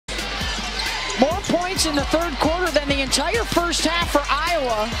points in the third quarter than the entire first half for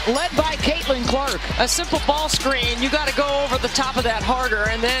Iowa, led by Caitlin Clark. A simple ball screen, you got to go over the top of that harder,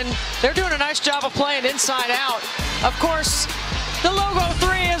 and then they're doing a nice job of playing inside out. Of course, the logo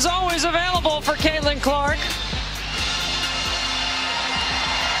 3 is always available for Caitlin Clark.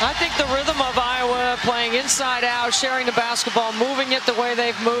 I think the rhythm of Iowa playing inside out, sharing the basketball, moving it the way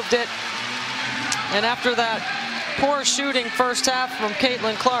they've moved it. And after that poor shooting first half from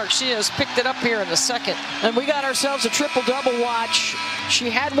Caitlin Clark, she has picked it up here in the second. And we got ourselves a triple-double watch.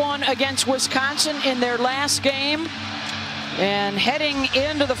 She had one against Wisconsin in their last game. And heading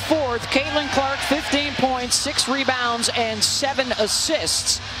into the fourth, Caitlin Clark, 15 points, 6 rebounds, and 7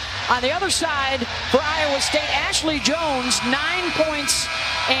 assists. On the other side, for Iowa State, Ashley Jones, 9 points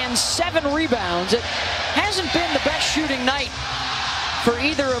and 7 rebounds. It hasn't been the best shooting night for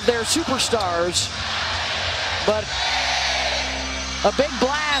either of their superstars, but a big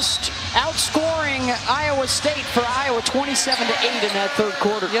blast, outscoring Iowa State for Iowa 27-8 in that third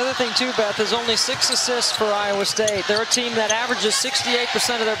quarter. The other thing too, Beth, is only 6 assists for Iowa State. They're a team that averages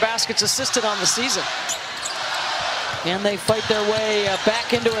 68% of their baskets assisted on the season. And they fight their way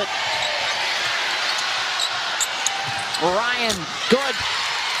back into it. Ryan, good.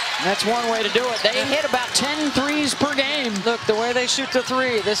 That's one way to do it. They hit about 10 threes per game. Look, the way they shoot the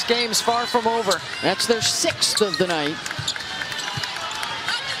 3, this game's far from over. That's their 6th of the night.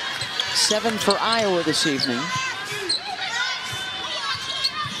 7 for Iowa this evening.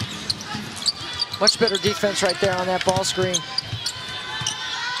 Much better defense right there on that ball screen.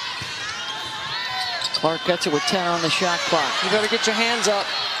 Clark gets it with 10 on the shot clock. You better get your hands up.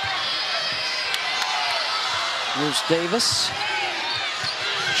 Here's Davis.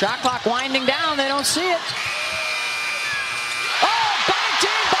 Shot clock winding down. They don't see it. Oh, banked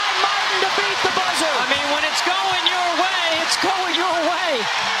in by Martin to beat the buzzer. I mean, when it's going your way, it's going your way.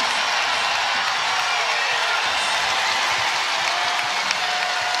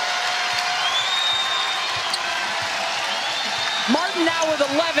 Martin now with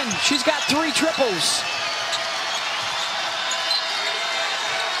 11. She's got 3 triples.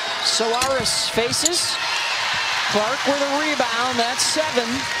 Soares faces. Clark with a rebound. That's 7.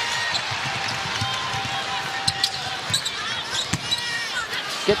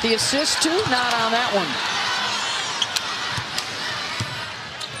 Get the assist too? Not on that one.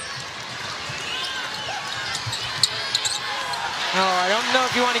 Oh, I don't know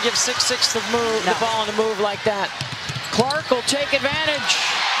if you want to give 6'6" the ball on the move like that. Clark will take advantage.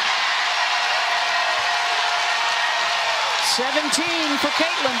 17 for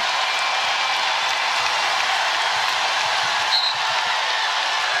Caitlin.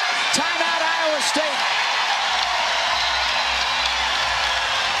 Timeout, Iowa State.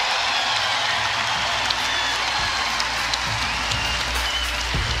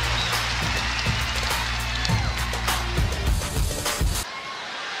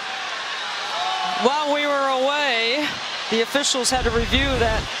 While we were away, the officials had to review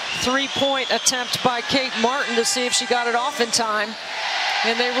that 3-point attempt by Kate Martin to see if she got it off in time.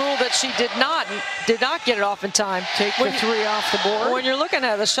 And they ruled that she did not get it off in time. Take the 3 off the board. When you're looking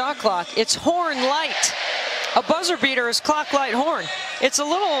at the shot clock, it's horn light. A buzzer beater is clock light horn. It's a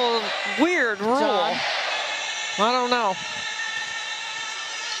little weird rule. I don't know.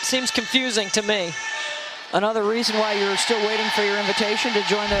 Seems confusing to me. Another reason why you're still waiting for your invitation to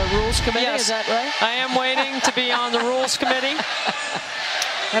join the rules committee, yes, is that right? I am waiting to be on the rules committee.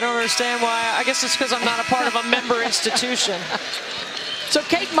 I don't understand why. I guess it's because I'm not a part of a member institution. So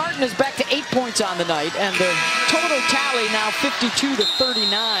Kate Martin is back to 8 points on the night, and the total tally now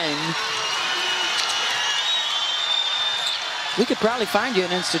 52-39. We could probably find you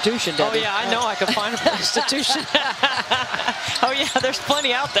an institution, Debbie. Oh yeah, I know I could find an institution. Oh yeah, there's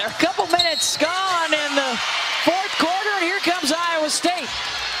plenty out there. Couple minutes gone in the fourth quarter, and here comes Iowa State.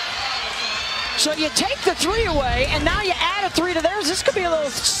 So you take the 3 away, and now you add a 3 to theirs. This could be a little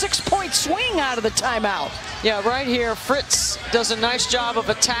 6-point swing out of the timeout. Yeah, right here, Fritz does a nice job of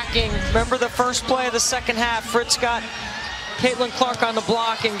attacking. Remember the first play of the second half, Fritz got Caitlin Clark on the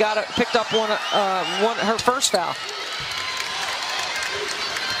block and picked up her first foul.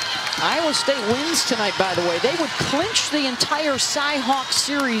 Iowa State wins tonight, by the way. They would clinch the entire Cy-Hawk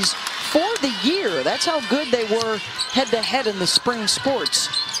series for the year. That's how good they were head-to-head in the spring sports.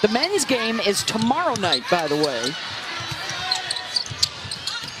 The men's game is tomorrow night, by the way.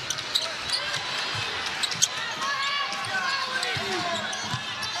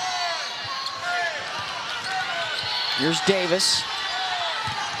 Here's Davis.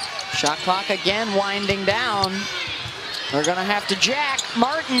 Shot clock again winding down. They're going to have to jack.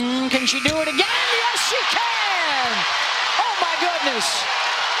 Martin, can she do it again? Yes, she can! Oh, my goodness.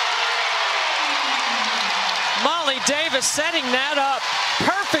 Molly Davis setting that up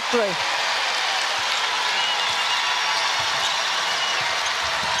perfectly.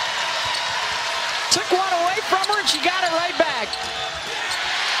 Took one away from her and she got it right back.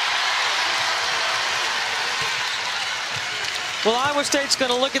 Well, Iowa State's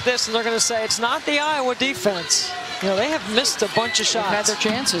going to look at this and they're going to say it's not the Iowa defense. You know, they have missed a bunch of shots. They've had their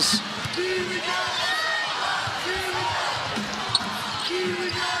chances.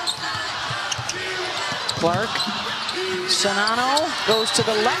 Clark. Sonano goes to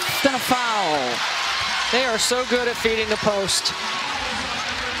the left and a foul. They are so good at feeding the post.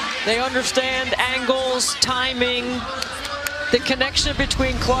 They understand angles, timing, the connection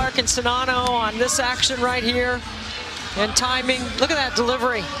between Clark and Sonano on this action right here, and timing. Look at that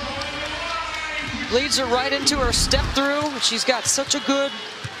delivery. Leads her right into her step through. She's got such a good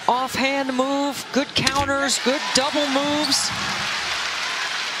offhand move, good counters, good double moves.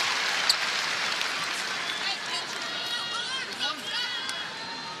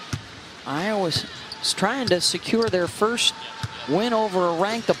 Iowa's trying to secure their first win over a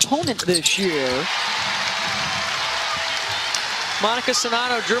ranked opponent this year. Monica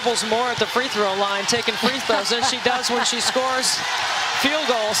Sonano dribbles more at the free throw line, taking free throws than she does when she scores field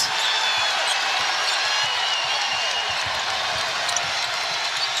goals.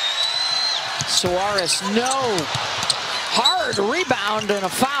 Suarez, no. Hard rebound and a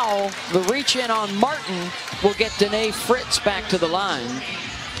foul. The reach in on Martin will get Danae Fritz back to the line.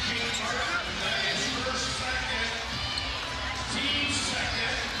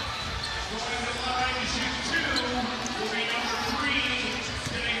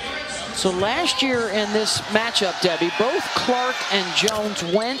 So last year in this matchup, Debbie, both Clark and Jones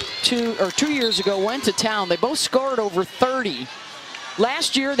went to, or 2 years ago, went to town. They both scored over 30.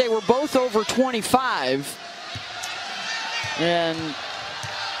 Last year, they were both over 25. And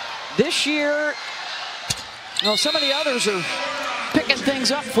this year, well, some of the others are picking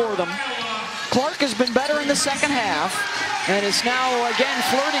things up for them. Clark has been better in the second half and is now again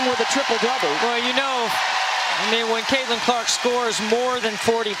flirting with a triple-double. Well, you know, I mean, when Caitlin Clark scores more than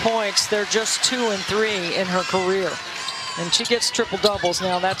 40 points, they're just 2 and 3 in her career. And she gets triple-doubles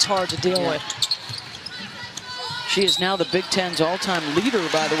now. That's hard to deal with. She is now the Big Ten's all-time leader,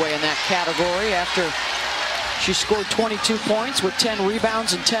 by the way, in that category after she scored 22 points with 10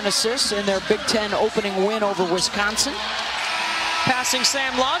 rebounds and 10 assists in their Big Ten opening win over Wisconsin. Passing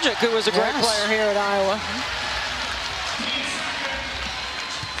Sam Logic, who was a great player here at Iowa.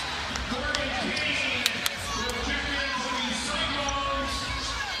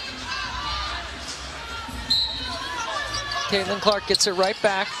 Caitlin Clark gets it right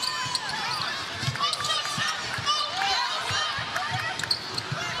back.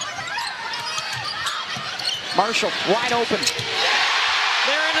 Marshall wide open.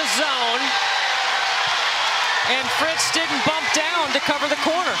 They're in a zone. And Fritz didn't bump down to cover the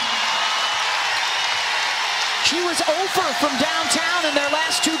corner. She was over from downtown in their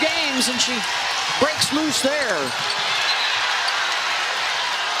last 2 games, and she breaks loose there.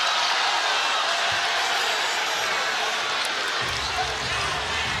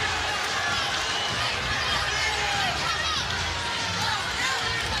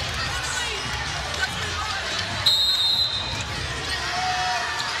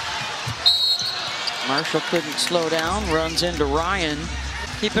 Marshall couldn't slow down, runs into Ryan.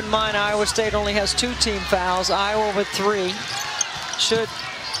 Keep in mind, Iowa State only has 2 team fouls, Iowa with 3. Should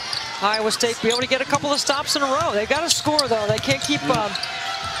Iowa State be able to get a couple of stops in a row? They got to score, though. They can't keep coming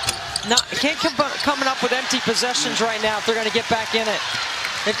up with empty possessions right now if they're going to get back in it.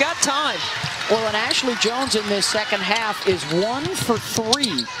 They've got time. Well, and Ashley Jones in this second half is 1 for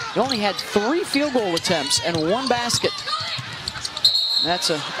 3. He only had 3 field goal attempts and 1 basket. That's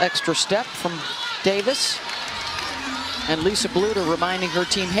an extra step from Davis. And Lisa Bluter reminding her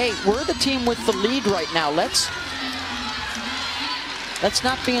team, hey, we're the team with the lead right now. Let's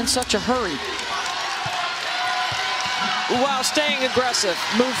not be in such a hurry. While staying aggressive.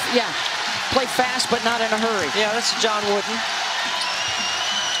 Move, yeah. Play fast, but not in a hurry. Yeah, that's John Wooden.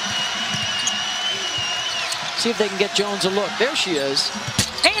 See if they can get Jones a look. There she is.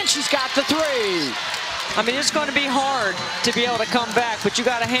 And she's got the 3. I mean, it's going to be hard to be able to come back, but you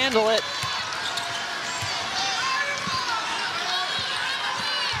got to handle it.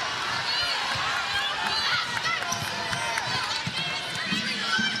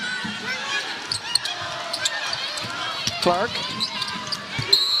 Clark.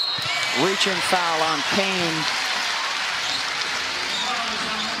 Reaching foul on Payne.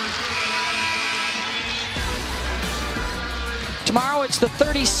 Tomorrow it's the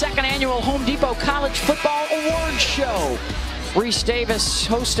 32nd annual Home Depot College Football Awards Show. Reese Davis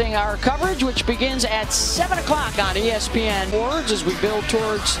hosting our coverage, which begins at 7 o'clock on ESPN Awards as we build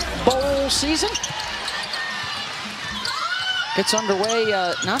towards bowl season. Gets underway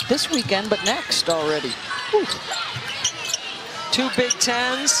not this weekend, but next already. Whew. 2 Big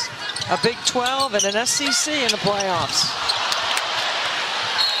Tens, a Big 12, and an SEC in the playoffs.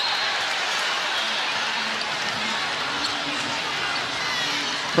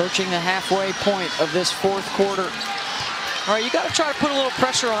 Approaching the halfway point of this fourth quarter. All right, you got to try to put a little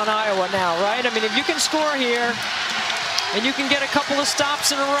pressure on Iowa now, right? I mean, if you can score here and you can get a couple of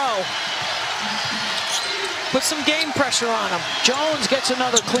stops in a row, put some game pressure on them. Jones gets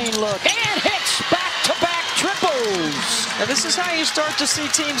another clean look and hits back-to-back triples. Now, this is how you start to see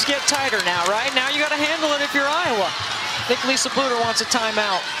teams get tighter now, right? Now you got to handle it if you're Iowa. I think Lisa Bluter wants a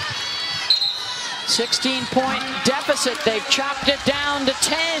timeout. 16-point deficit. They've chopped it down to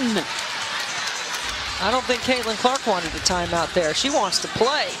 10. I don't think Caitlin Clark wanted a timeout there. She wants to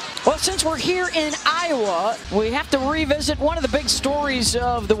play. Well, since we're here in Iowa, we have to revisit one of the big stories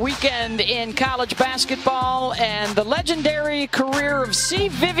of the weekend in college basketball, and the legendary career of C.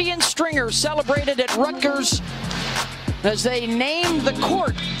 Vivian Stringer celebrated at Rutgers as they named the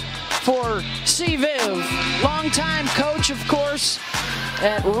court for C. Viv. Longtime coach, of course,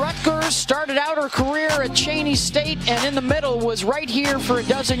 at Rutgers, started out her career at Cheney State, and in the middle was right here for a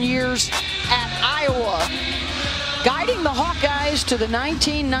dozen years at Iowa, guiding the Hawkeyes to the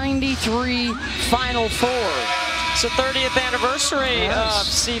 1993 Final Four. It's the 30th anniversary of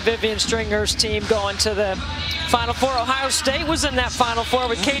C. Vivian Stringer's team going to the Final Four. Ohio State was in that Final Four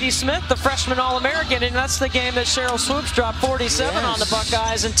with Katie Smith, the freshman All-American, and that's the game that Cheryl Swoops dropped 47 on the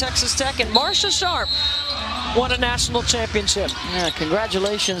Buckeyes, and Texas Tech and Marcia Sharp won a national championship. Yeah,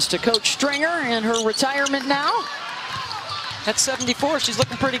 congratulations to Coach Stringer in her retirement now. At 74, she's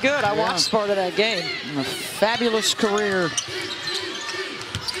looking pretty good. I watched part of that game. A fabulous career.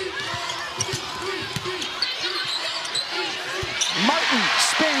 Martin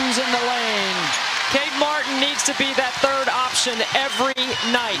spins in the lane. Kate Martin needs to be that third option every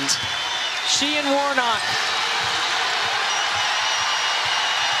night. She and Warnock.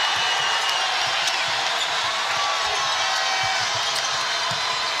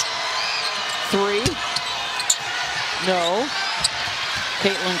 Three. No.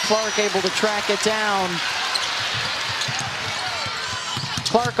 Caitlin Clark able to track it down.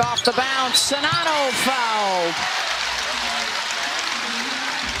 Clark off the bounce. Sonano fouled.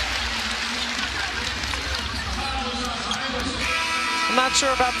 I'm not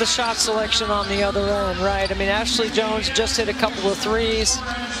sure about the shot selection on the other end, right? I mean, Ashley Jones just hit a couple of threes.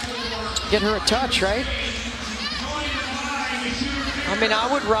 Get her a touch, right? I mean,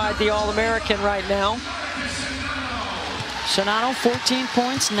 I would ride the All-American right now. Sonano, 14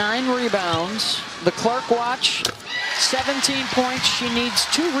 points, 9 rebounds. The Clark watch, 17 points. She needs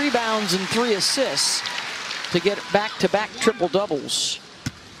 2 rebounds and 3 assists to get back-to-back triple-doubles.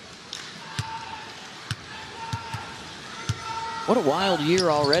 What a wild year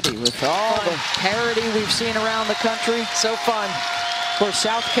already with all the parity we've seen around the country. So fun. Of course,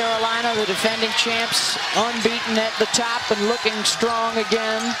 South Carolina, the defending champs, unbeaten at the top and looking strong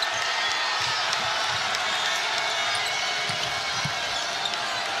again.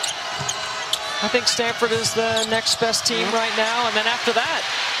 I think Stanford is the next best team right now, and then after that,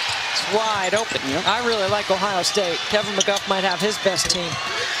 it's wide open. I really like Ohio State. Kevin McGuff might have his best team.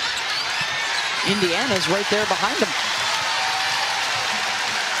 Indiana's right there behind them.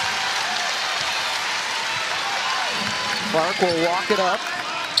 Clark will walk it up.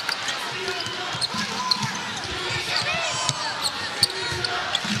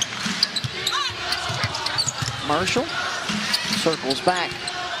 Marshall circles back.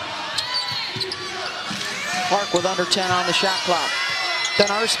 Clark with under 10 on the shot clock.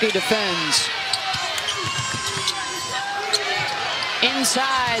 Donarski defends.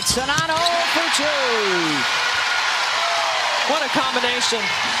 Inside, Sonano for 2. What a combination.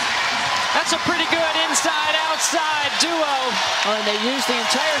 That's a pretty good inside-outside duo. Oh, and they used the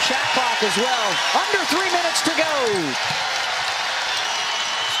entire shot clock as well. Under 3 minutes to go.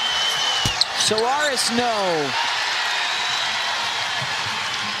 Soares, no.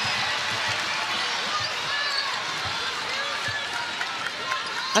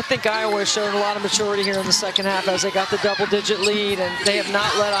 I think Iowa showed a lot of maturity here in the second half as they got the double-digit lead, and they have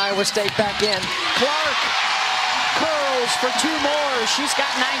not let Iowa State back in. Clark curls for 2 more. She's got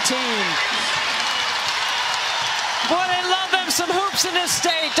 19. Boy, they love them some hoops in this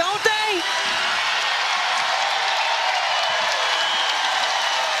state, don't they?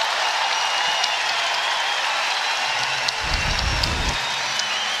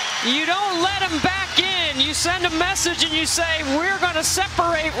 You don't let them back in. you send a message and you say, we're going to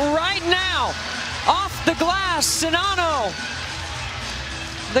separate right now. Off the glass, Czinano.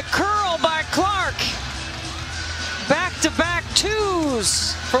 The curl by Clark. Back-to-back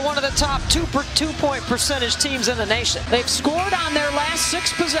twos for one of the top two-point percentage teams in the nation. They've scored on their last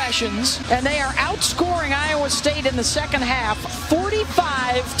 6 possessions, and they are outscoring Iowa State in the second half,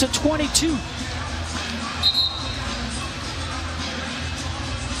 45-22.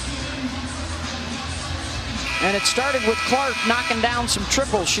 And it started with Clark knocking down some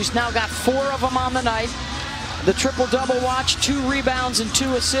triples. She's now got 4 of them on the night. The triple-double watch, 2 rebounds and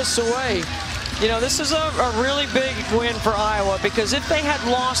 2 assists away. You know, this is a really big win for Iowa, because if they had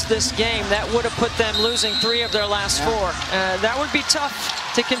lost this game, that would have put them losing 3 of their last 4. That would be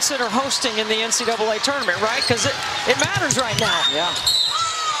tough to consider hosting in the NCAA tournament, right? Because it matters right now. Yeah.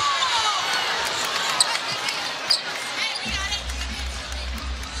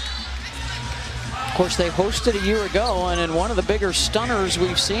 Of course, they hosted a year ago, and in one of the bigger stunners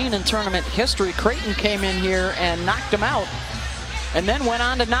we've seen in tournament history, Creighton came in here and knocked them out, and then went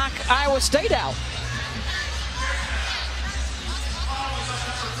on to knock Iowa State out.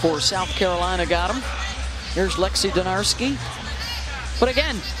 For South Carolina got him. Here's Lexi Donarski. But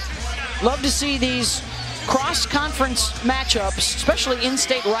again, love to see these cross-conference matchups, especially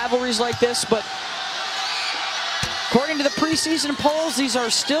in-state rivalries like this, but according to the preseason polls, these are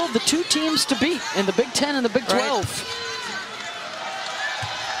still the 2 teams to beat in the Big Ten and the Big 12. Right.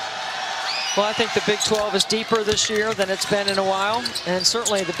 Well, I think the Big 12 is deeper this year than it's been in a while, and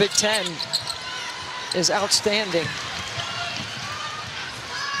certainly the Big 10 is outstanding.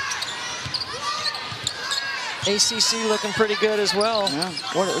 ACC looking pretty good as well. Yeah.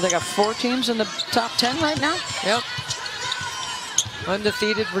 They got 4 teams in the top 10 right now? Yep.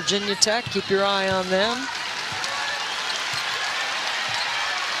 Undefeated Virginia Tech, keep your eye on them.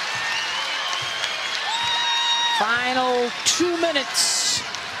 Final 2 minutes.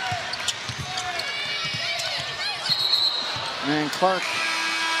 And Clark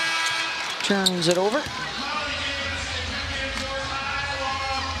turns it over.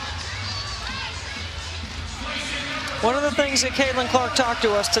 One of the things that Caitlin Clark talked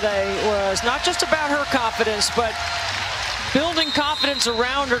to us today was not just about her confidence, but building confidence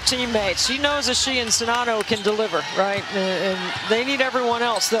around her teammates. She knows that she and Czinano can deliver, right? And they need everyone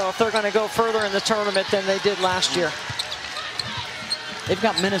else, though, if they're going to go further in the tournament than they did last year. They've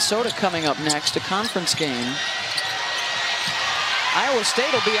got Minnesota coming up next, a conference game. Iowa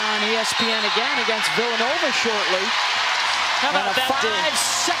State will be on ESPN again against Villanova shortly. How about that?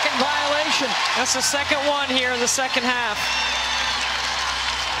 5-second violation. That's the second one here in the second half.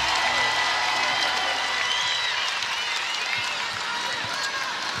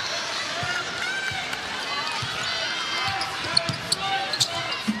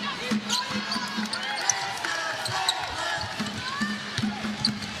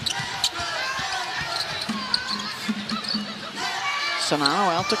 Czinano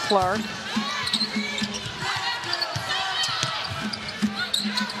out to Clark.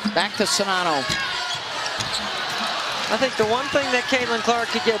 Back to Czinano. I think the one thing that Caitlin Clark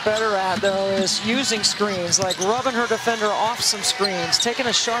could get better at, though, is using screens, like rubbing her defender off some screens, taking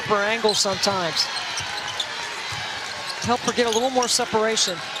a sharper angle sometimes. Help her get a little more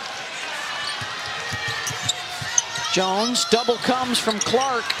separation. Jones, double comes from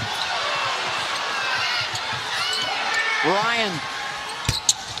Clark. Ryan.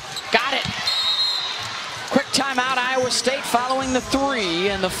 Got it. Quick timeout, Iowa State following the 3,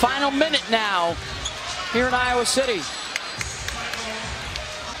 and the final minute now here in Iowa City.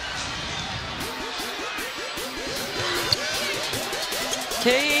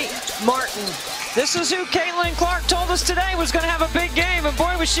 Kay Martin. This is who Caitlin Clark told us today was going to have a big game, and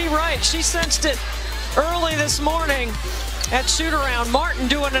boy, was she right. She sensed it early this morning at shoot-around. Martin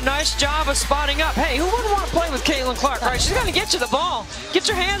doing a nice job of spotting up. Hey, who wouldn't want to play with Caitlin Clark, right? She's going to get you the ball. Get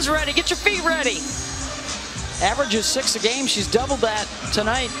your hands ready. Get your feet ready. Averages 6 a game. She's doubled that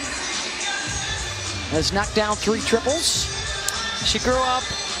tonight. Has knocked down 3 triples. She grew up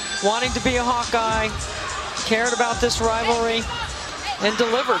wanting to be a Hawkeye, cared about this rivalry, and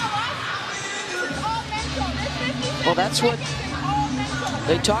delivered. Well, that's what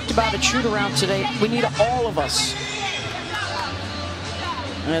they talked about at shoot-around today. We need all of us.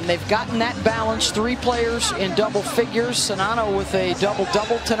 And they've gotten that balance. 3 players in double figures. Czinano with a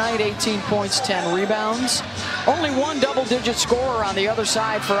double-double tonight, 18 points, 10 rebounds. Only 1 double-digit scorer on the other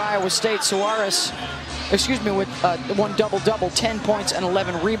side for Iowa State. Suarez, excuse me, with 1 double-double, 10 points and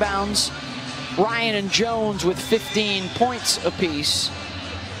 11 rebounds. Ryan and Jones with 15 points apiece.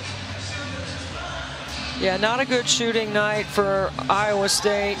 Yeah, not a good shooting night for Iowa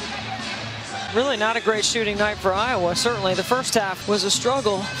State. Really not a great shooting night for Iowa. Certainly the first half was a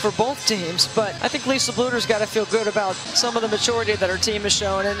struggle for both teams, but I think Lisa Bluder's got to feel good about some of the maturity that her team has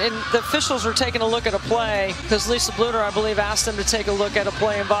shown. And the officials are taking a look at a play, because Lisa Bluder, I believe, asked them to take a look at a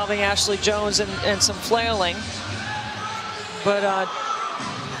play involving Ashley Jones and some flailing. But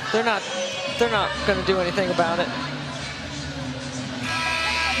they're not going to do anything about it.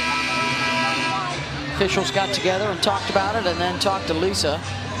 Officials got together and talked about it, and then talked to Lisa.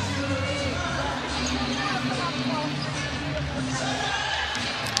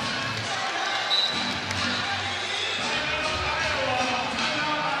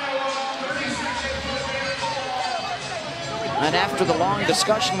 And after the long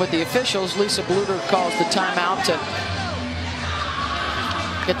discussion with the officials, Lisa Bluder calls the timeout to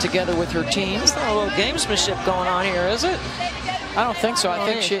get together with her team. There's not a little gamesmanship going on here, is it? I don't think so. I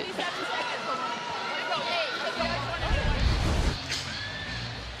think she...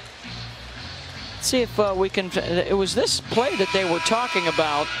 See if we can... It was this play that they were talking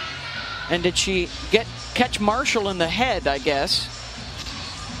about. And did she catch Marshall in the head, I guess?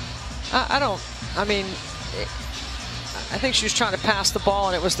 I mean... I think she was trying to pass the ball,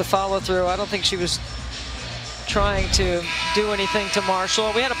 and it was the follow-through. I don't think she was trying to do anything to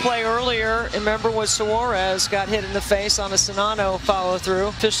Marshall. We had a play earlier, remember, was Suarez got hit in the face on a Sonano follow-through.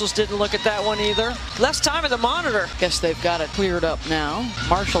 Officials didn't look at that one either. Less time at the monitor. Guess they've got it cleared up now.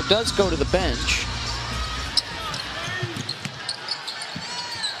 Marshall does go to the bench.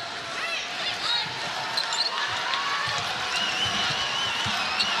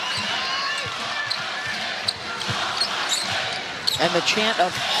 And the chant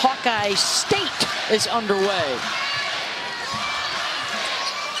of Hawkeye State is underway.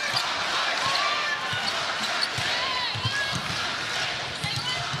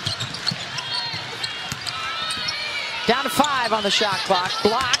 Down to 5 on the shot clock.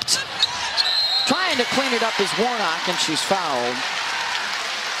 Blocked. Trying to clean it up is Warnock, and she's fouled.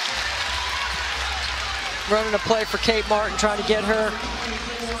 Running a play for Kate Martin, trying to get her.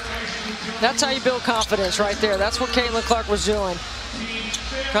 That's how you build confidence right there. That's what Caitlin Clark was doing.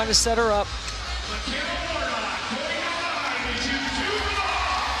 Trying to set her up.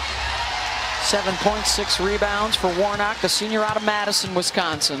 Seven points, 6 rebounds for Warnock, the senior out of Madison,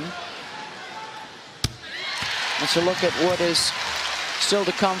 Wisconsin. Let's look at what is still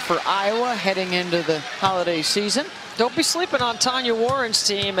to come for Iowa heading into the holiday season. Don't be sleeping on Tanya Warren's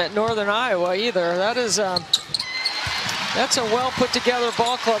team at Northern Iowa either. That is that's a well put together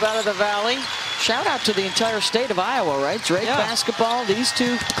ball club out of the Valley. Shout out to the entire state of Iowa, right? Drake basketball, these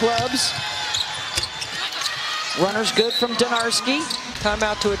two clubs. Runners good from Donarski.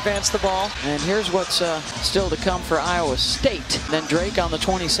 Timeout to advance the ball. And here's what's still to come for Iowa State. Then Drake on the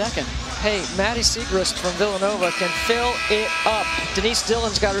 22nd. Hey, Maddie Segrist from Villanova can fill it up. Denise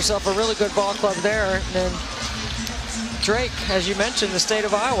Dillon's got herself a really good ball club there. And then Drake, as you mentioned, the state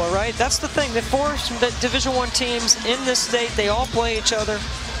of Iowa, right? That's the thing. The 4 Division I teams in this state, they all play each other.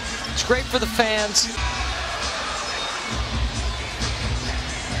 It's great for the fans.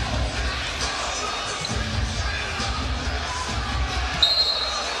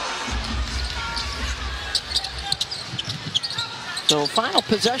 So final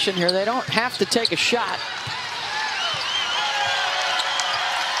possession here. They don't have to take a shot.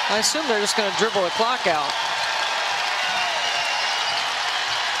 I assume they're just going to dribble the clock out.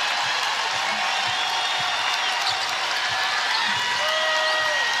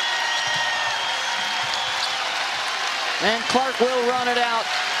 And Clark will run it out.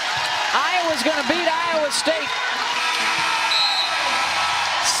 Iowa's going to beat Iowa State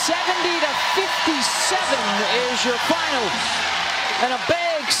 70-57 is your final. And a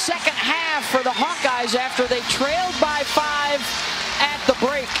big second half for the Hawkeyes after they trailed by 5 at the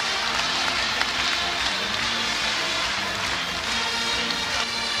break.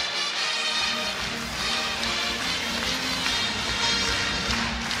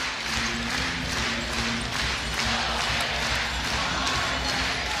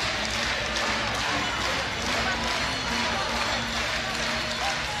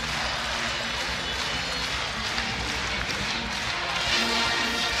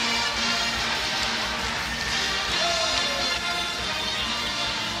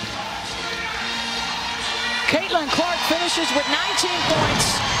 Caitlin Clark finishes with 19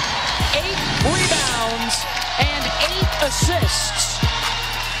 points, 8 rebounds, and 8 assists.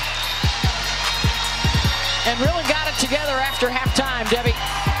 And really got it together after halftime, Debbie.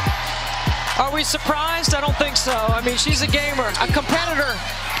 Are we surprised? I don't think so. I mean, she's a gamer, a competitor.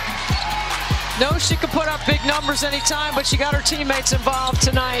 Knows she can put up big numbers anytime, but she got her teammates involved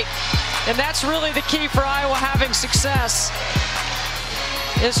tonight. And that's really the key for Iowa having success.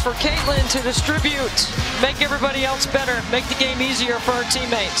 is for Caitlin to distribute, make everybody else better, make the game easier for her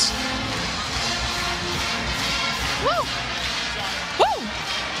teammates. Woo! Woo!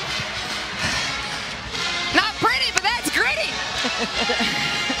 Not pretty, but that's gritty.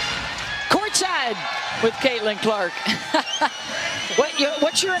 Courtside with Caitlin Clark.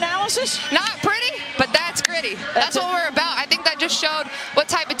 What's your analysis? Not pretty, but that's gritty. That's what we're about. I think that just showed what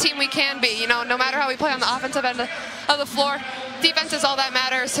type of team we can be. You know, no matter how we play on the offensive end of the floor, defense is all that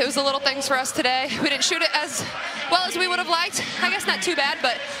matters. It was the little things for us today. We didn't shoot it as well as we would have liked. I guess not too bad,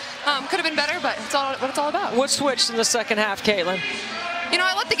 but could have been better, but it's all what it's all about. What switched in the second half, Caitlin? You know,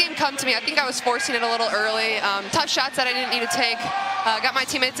 I let the game come to me. I think I was forcing it a little early. Tough shots that I didn't need to take. Got my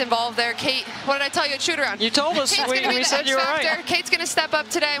teammates involved there. Kate, what did I tell you at shoot-around? You told us. We said you were right. Kate's going to step up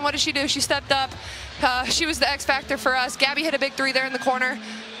today, and what did she do? She stepped up. She was the X factor for us. Gabby hit a big three there in the corner.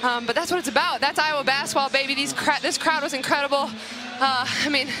 But that's what it's about. That's Iowa basketball, baby. This crowd was incredible. I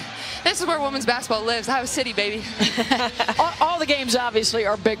mean, this is where women's basketball lives. Iowa City, baby. all the games obviously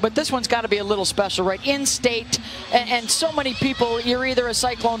are big, but this one's got to be a little special, right? In-state, and so many people, you're either a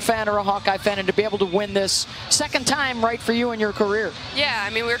Cyclone fan or a Hawkeye fan, and to be able to win this second time, right, for you in your career. Yeah,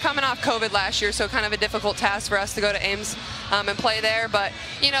 I mean, we were coming off COVID last year, so kind of a difficult task for us to go to Ames and play there. But,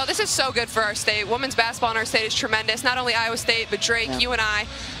 you know, this is so good for our state. Women's basketball in our state is tremendous. Not only Iowa State, but Drake, you and I.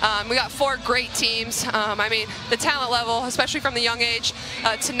 We got 4 great teams. I mean, the talent level, especially from the young age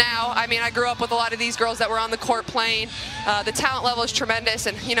to now. I mean, I grew up with a lot of these girls that were on the court playing. The talent level is tremendous,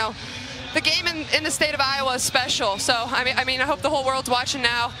 and you know, the game in the state of Iowa is special. So I mean, I hope the whole world's watching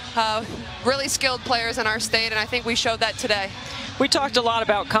now. Really skilled players in our state, and I think we showed that today. We talked a lot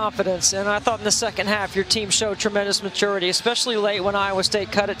about confidence, and I thought in the second half your team showed tremendous maturity, especially late when Iowa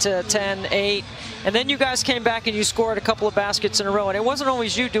State cut it to 10-8. And then you guys came back and you scored a couple of baskets in a row, and it wasn't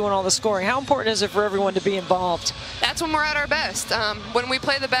always you doing all the scoring. How important is it for everyone to be involved? That's when we're at our best. When we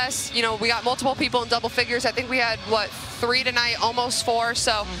play the best, you know, we got multiple people in double figures. I think we had, what, 3 tonight, almost 4.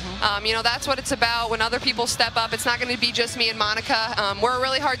 So, you know, that's what it's about. When other people step up, it's not going to be just me and Monica. We're a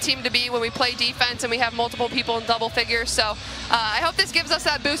really hard team to beat when we play defense and we have multiple people in double figures. So I hope this gives us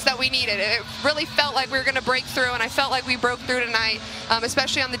that boost that we needed. It really felt like we were going to break through, and I felt like we broke through tonight,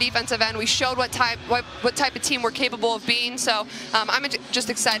 especially on the defensive end. We showed what type of team we're capable of being. So I'm just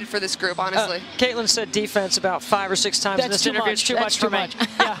excited for this group, honestly. Caitlin said defense about 5 or 6 times in this interview. It's too much for me.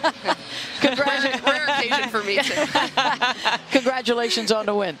 Yeah. Congratulations. Rare occasion for me, too. Congratulations on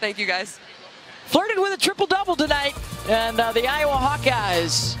the win. Thank you, guys. Flirted with a triple-double tonight, and the Iowa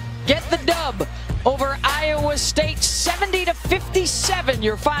Hawkeyes get the dub over Iowa State, 70-57,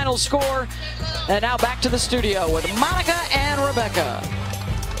 your final score. And now back to the studio with Monica and Rebecca.